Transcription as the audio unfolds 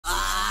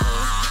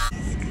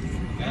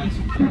What's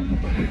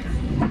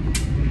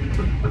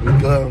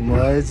good,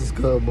 boys? What's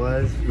good,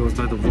 boys? We're gonna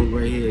start the vlog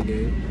right here,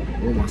 gang.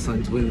 Oh, my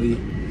son Twilly.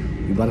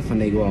 We about to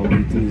finagle our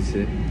way through this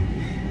shit.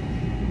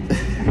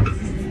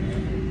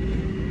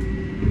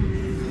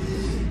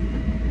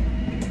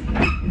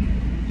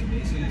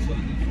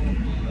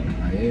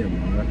 I am,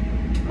 man.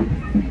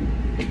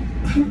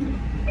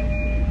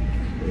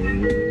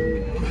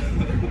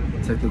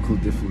 Technical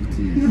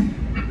difficulties.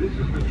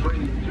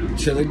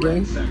 Chilling,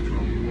 gang?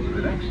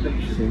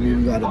 Shit, we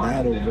even got a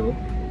battle, bro.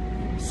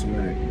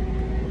 Smack.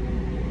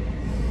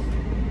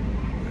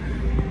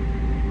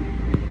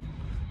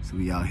 So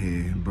we out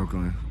here in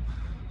Brooklyn.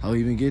 How we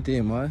even get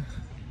there, man?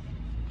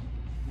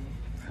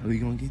 How we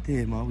gonna get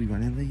there, man? We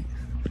running late.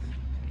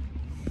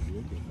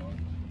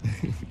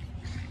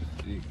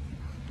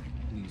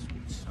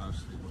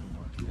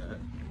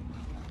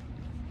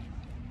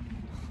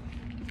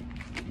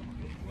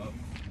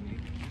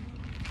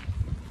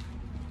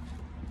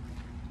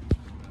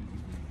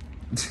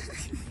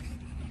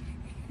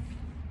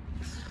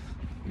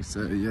 So,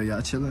 yo,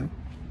 y'all chilling?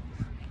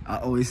 I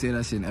always say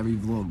that shit in every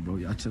vlog, bro.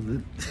 Y'all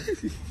chilling?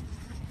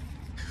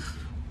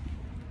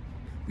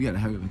 We gotta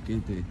hurry up and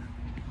get there.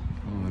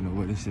 I don't know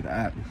where this shit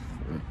at.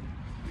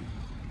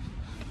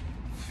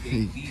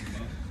 Fake deep,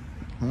 man.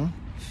 Huh?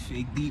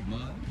 Fake deep,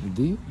 man.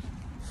 Deep?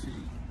 Fake.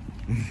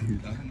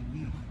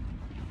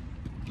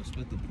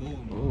 Respect the pole,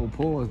 man. Oh,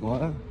 pause,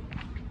 boy.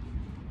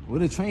 Where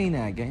the train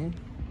at, gang?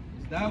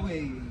 It's that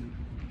way.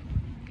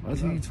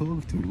 That's who you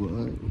talk to,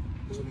 boy.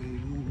 That's the way you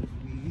move,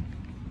 me.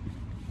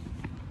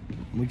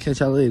 I'm gonna catch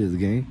y'all later,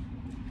 gang.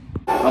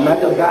 I'm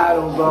at the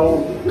battle,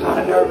 bro.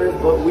 Kinda nervous,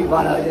 but we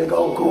about to just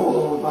go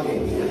cool.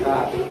 Fucking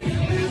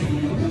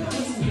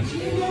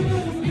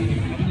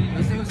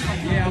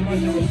yeah, I'm on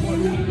the report.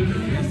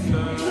 Yes,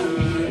 sir.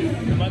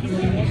 I'm on the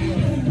report.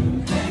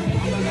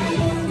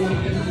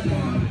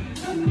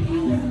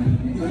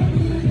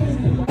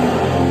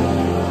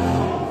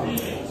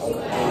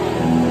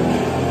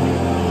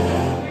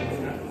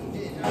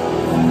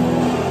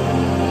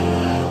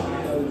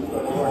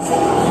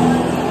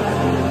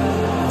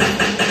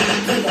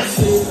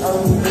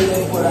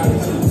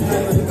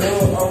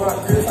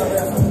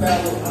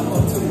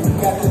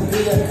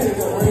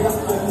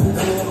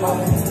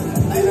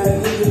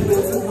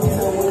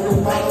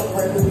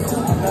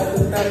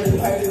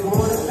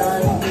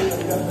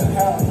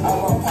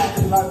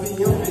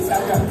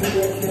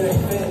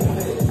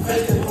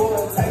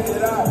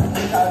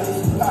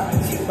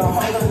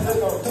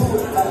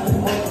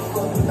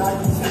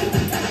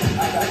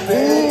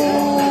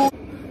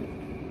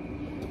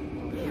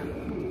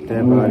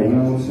 Dead body.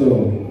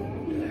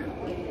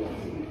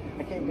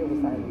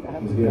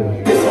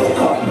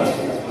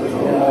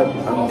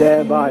 I'm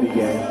dead body,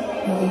 gang.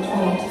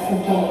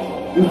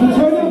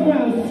 Turn up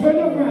round, turn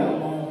up round.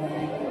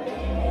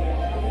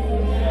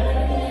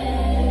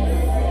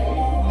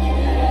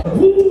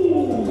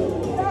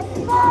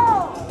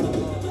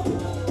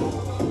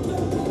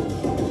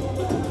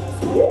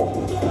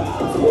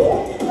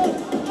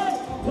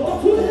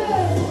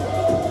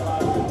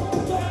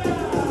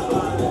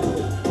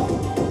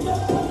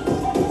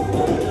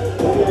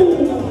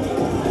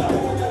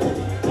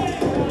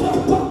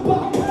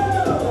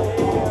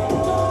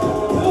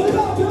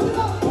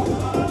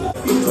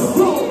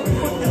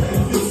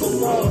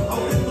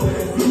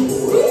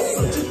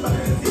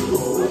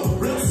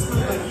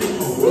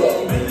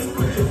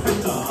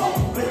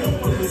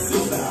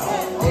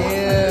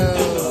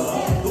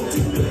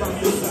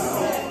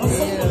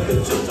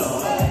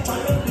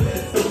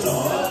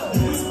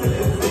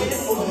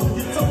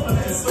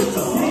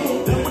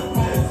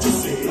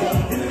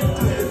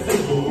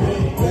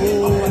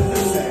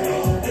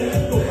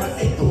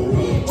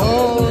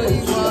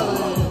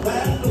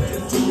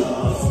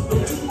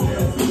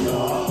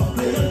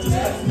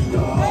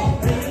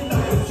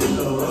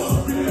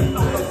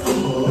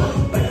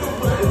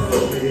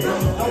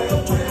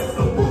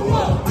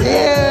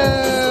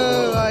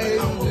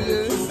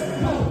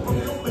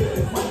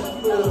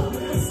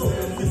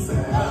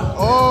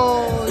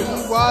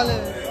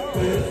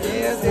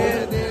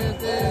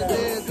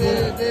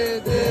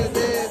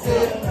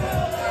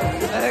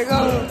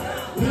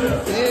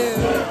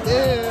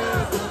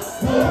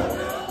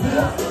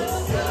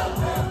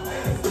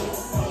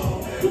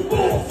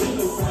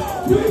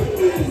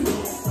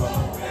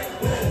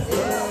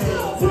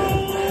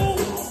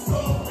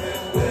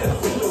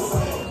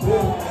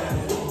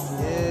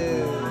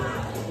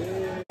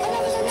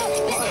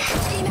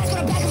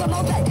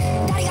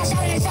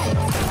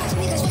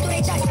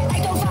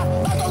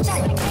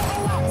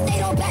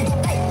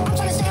 I'm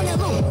tryna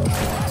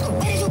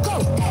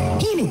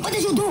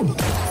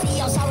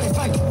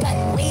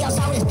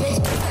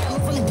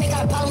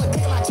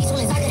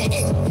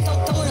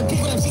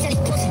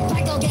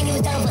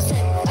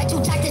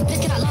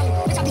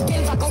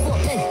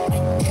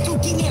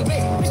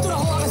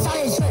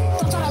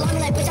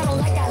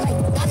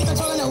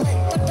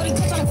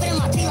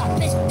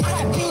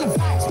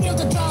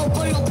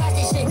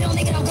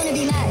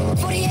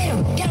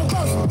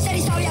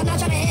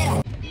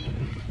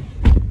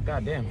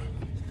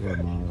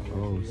Good, man.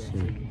 Oh,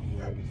 shit.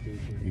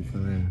 You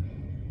feeling?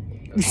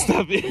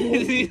 Stop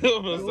it.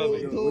 Stop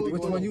it.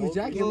 Which one you was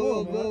jacking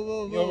more, man?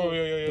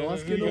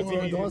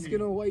 Dark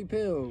skin or white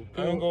pill?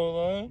 I ain't gonna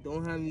lie.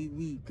 Don't have me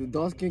weak. The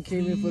dark skin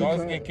came in for the Dark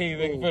crack. skin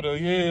came for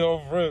the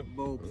off rip.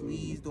 Bro,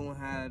 please don't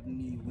have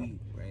me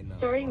weak right now.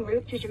 Sorry, en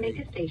route to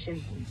Jamaica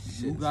Station.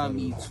 You got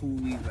me too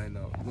weak right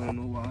now. You wanna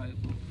know why?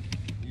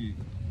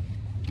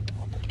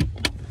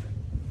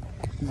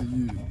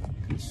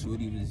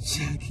 Shorty was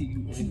jacking you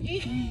in the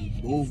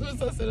feed. Both.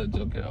 Since I said a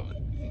joke,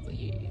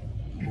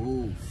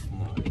 Both.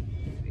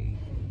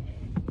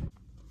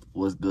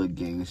 What's good,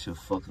 gang? It's your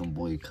fucking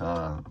boy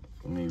Kyle.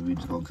 I mean, we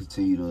just gonna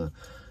continue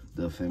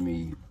the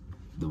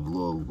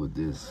vlog with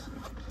this.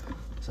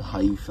 So how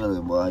you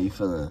feeling, boy? How you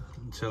feeling?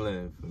 I'm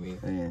chilling for me.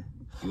 Yeah.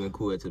 You went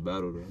cool at your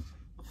battle though.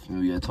 For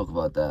me, we gotta talk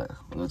about that.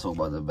 We're gonna talk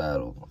about the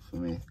battle. For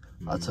me,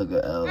 I took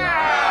a L.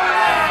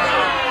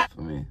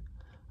 For me,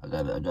 I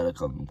gotta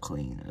come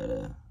clean.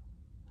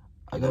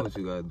 I know what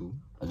you gotta do.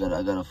 I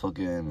gotta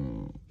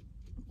fucking.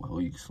 How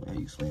you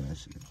explain that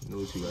shit? You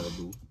know what you gotta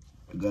do.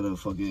 I gotta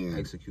fucking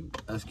Execute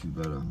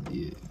better.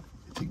 Yeah,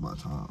 take my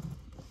time.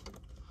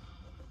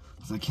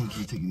 Cause I can't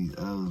keep taking these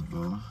L's,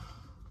 bro.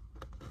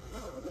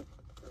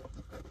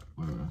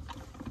 Where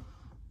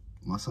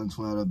my son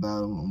twin had a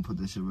battle. I'm gonna put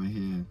that shit right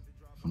here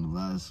from the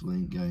last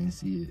link. Y'all didn't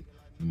see it.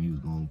 For me, he was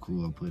going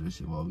cool. I play that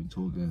shit while we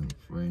talking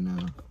right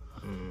now.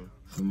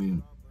 For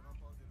me,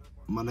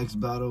 my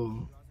next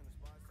battle,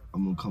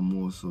 I'm gonna come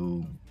more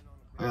so.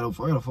 I gotta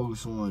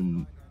focus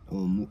on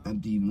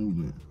empty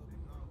movement.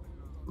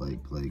 Like.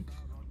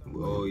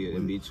 Oh yeah,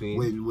 in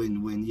between.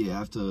 When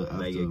after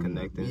like you're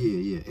connecting.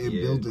 Yeah, and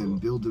yeah,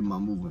 building my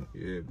movement.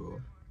 Yeah, bro.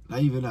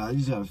 Not even that. I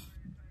just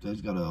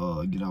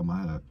gotta get out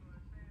my head.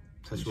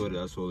 That's what it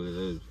is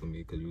for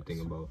me. Cause you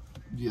think about.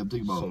 Yeah, I'm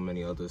thinking about so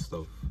many other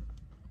stuff.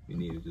 You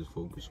need to just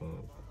focus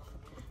on.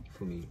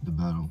 For me. The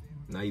battle.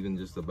 Not even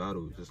just the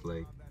battle. Just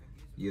like,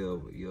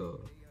 your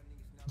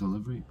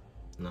delivery.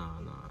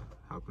 Nah.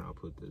 How can I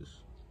put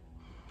this?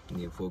 You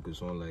need to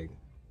focus on like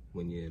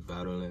when you're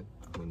battling,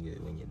 when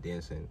you're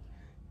dancing.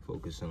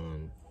 Focus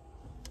on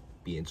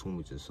being in tune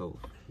with yourself.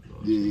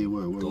 You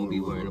know don't be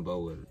worrying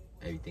about what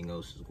everything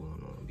else is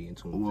going on. Be in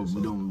tune with yourself.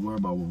 We don't worry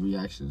about what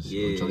reactions.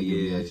 Yeah. Don't worry.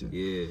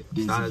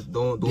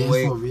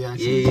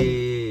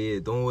 Yeah.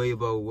 Don't worry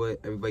about what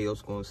everybody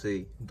else gonna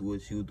say. Do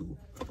what you do,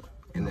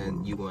 and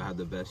then you gonna have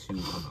the best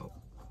you come out.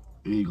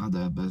 Yeah, you got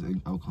that best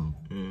outcome.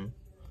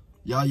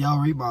 Y'all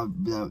rate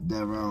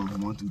that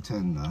round 1 through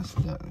 10. That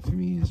for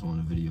me is on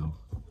the video.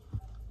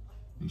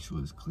 Make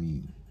sure it's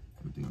clean.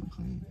 Everything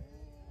clean.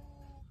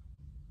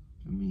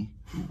 For me,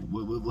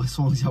 what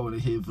songs y'all want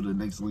to hear for the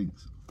next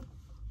links?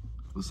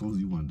 What songs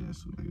you want to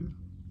dance to, nigga?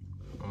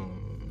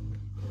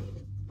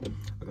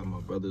 I got my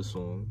brother's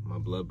song, my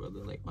blood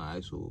brother, like my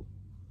actual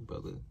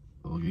brother.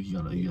 Oh, you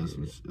got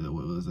some.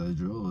 What was that,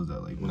 drill? Or is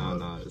that like?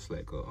 Nah, it's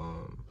like a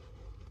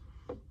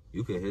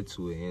you can hit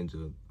to it and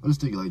just. I'm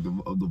just thinking like the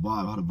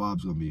vibe, how the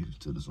vibe's gonna be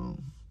to the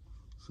song.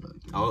 So, like,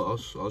 I'll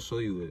show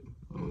you it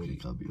when we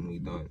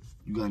done.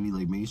 You got any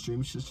like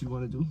mainstream shit you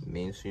want to do?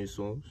 Mainstream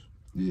songs?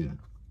 Yeah.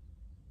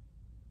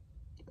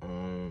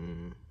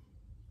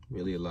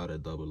 Really a lot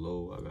of Double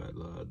O. I got a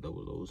lot of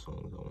Double O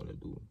songs I want to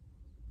do.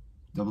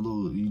 Double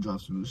O, you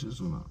drop some new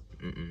shit or not?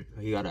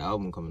 He got an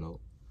album coming out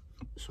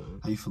soon.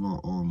 How you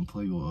feel on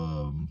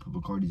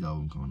Bacardi's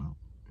album coming out?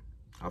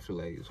 I feel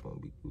like it's gonna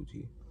be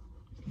Gucci.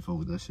 You fuck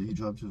with that shit he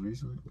dropped just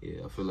recently?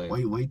 Yeah, I feel like. Why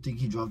you think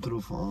he dropped it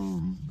off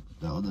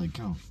that other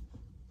account?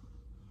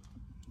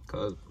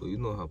 Cause you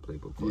know how I play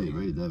Bacardi. Yeah,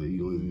 right. That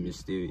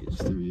mysterious.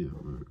 Mysterious.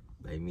 Word.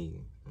 Like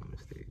me, I'm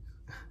mysterious.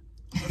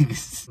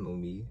 Know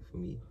me for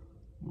me.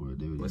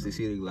 Word, once they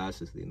see the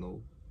glasses, they know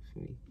for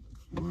me.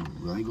 Word.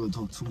 I ain't gonna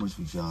talk too much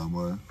with y'all,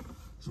 man.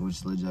 So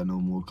just let y'all know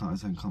more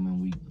content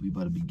coming. We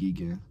about to be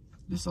geeking.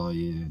 This all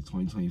year,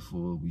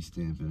 2024. We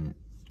stamping it.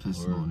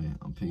 Pissing on it.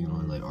 I'm picking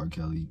on it like R.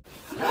 Kelly.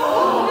 You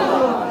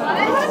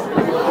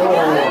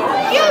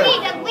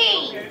need to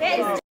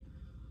leave.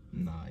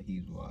 Nah,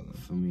 he's wildin'.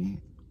 For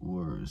me,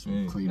 words.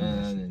 Clean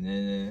that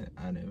shit.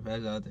 I done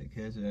fresh out the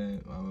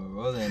kitchen. I'm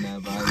rolling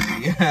that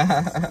body.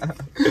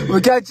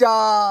 We'll catch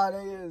y'all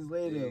niggas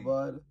later,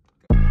 bud.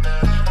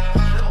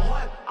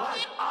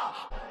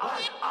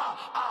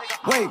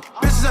 Wait,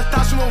 bitches that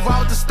thought she won't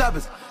ride with the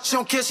steppers. She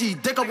don't care, she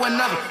dick up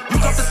whenever. You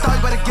got the style,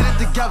 you better get it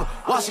together.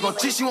 Why she gon'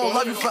 cheat, she won't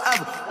love you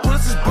forever.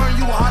 Bullets is burn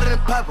you hotter than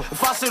pepper.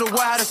 If I say the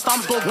word, how the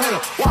stomach gon' get her.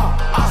 Wow,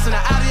 I'll send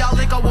an alley, I'll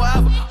link up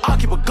whatever. I'll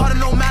keep a gun,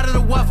 no matter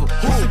the weather.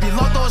 Used to be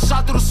low, throw a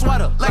shot through the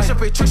sweater. Like she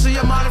pay tricks in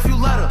your mind if you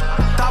let her.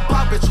 Top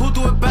block, bitch, who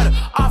do it better?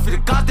 I'll feed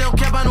the god, they don't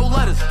care about no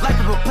letters. Like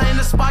people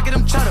playing the spot, get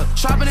them cheddar.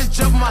 Trapping in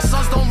jail, but my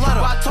sons don't let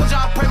her. I told you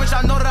I pray, but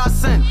y'all know that I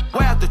sin.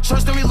 Way after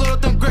church, then we load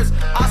up them grits.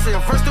 I say a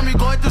verse, then we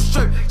go hit the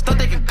strip.